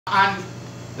And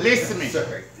listen to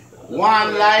me.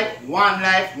 One life,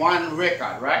 one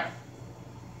record, right?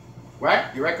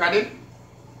 Right? You recorded?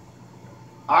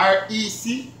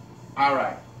 REC?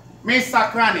 Alright. Mr.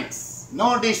 Chronics,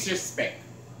 no disrespect.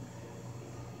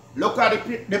 Look at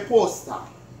the poster.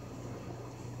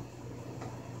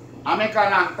 I make a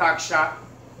long talk short.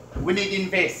 We need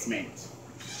investment.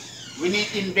 We need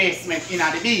investment in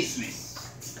the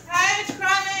business. Hi,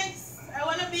 Chronics. I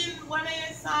want to be in one of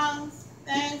your songs.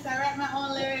 Thanks. I write my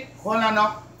own lyrics. Hold on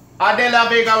now. Adela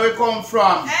Vega will come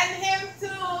from. And him too.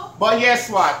 But guess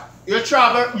what? You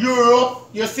travel Europe,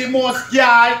 you see most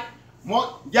girl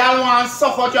want to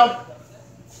suck out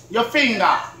your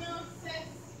finger.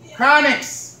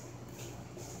 Chronics.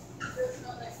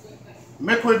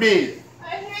 Make we build. I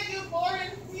hate you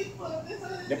boring people.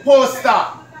 The poster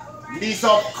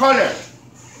deserve color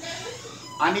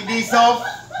and it deserve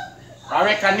a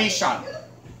recognition.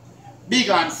 Big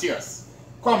and serious.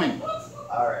 Coming.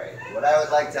 Alright, what I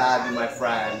would like to add to my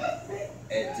friend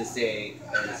and to say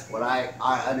is what I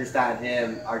understand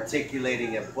him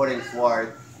articulating and putting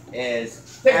forth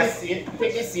is Take a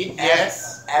seat.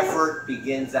 Yes. Effort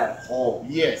begins at home.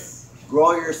 Yes.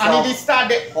 Grow yourself And it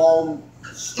started home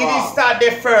strong. It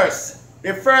started first.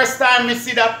 The first time we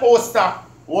see that poster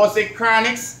was the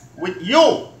Chronics with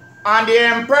you and the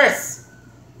Empress.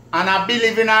 And I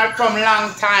believe in her come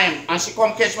long time. And she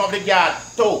come catch me of the guard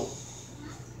too.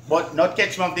 But not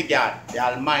catch me of the God, the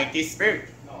Almighty Spirit.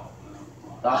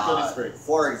 That's the Spirit.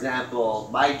 For example,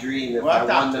 my dream if I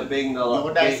won the big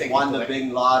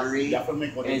lottery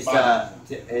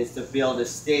is to build a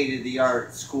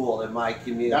state-of-the-art school in my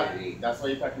community. That's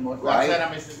what you're talking about.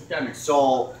 Right?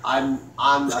 So I'm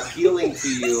appealing to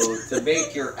you to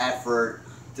make your effort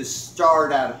to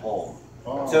start at home.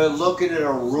 To look at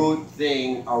a root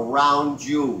thing around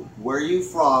you. Where are you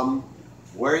from?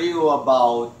 Where are you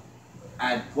about?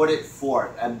 And put it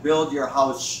forth and build your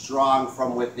house strong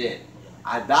from within.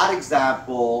 And that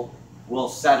example will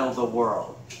settle the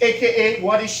world. AKA,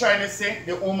 what he's trying to say,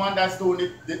 the woman that's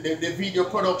doing the video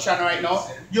production right now,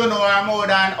 you know her more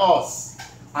than us.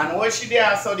 And where she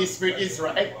there, so the Spirit is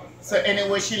right. So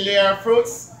anyway she lay her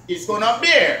fruits, it's gonna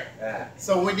bear. Yeah.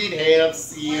 So we need help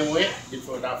seeing with the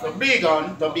fruit of the big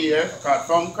one to bear.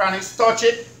 From Chronics, touch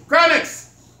it. Chronics!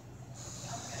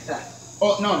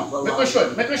 Oh, no. Make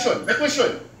we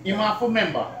should. You must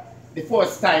remember the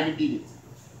first time he did it.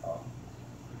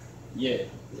 Yeah.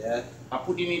 Yeah. I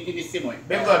put it in the same way.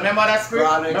 Remember that Spirit?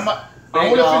 Chronics, Remember?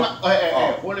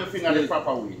 Hold your finger the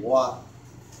proper way. What?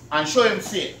 And show him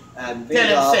say. And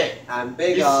tell him say. And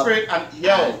big the up. Spirit and you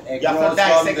have to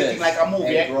dissect it like a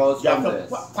movie. You have to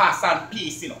pass and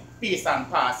piece, Piece and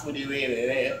pass with the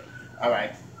way.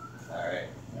 Alright. Alright.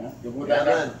 Yeah? You good like like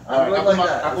that? that? I'm good like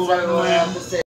that.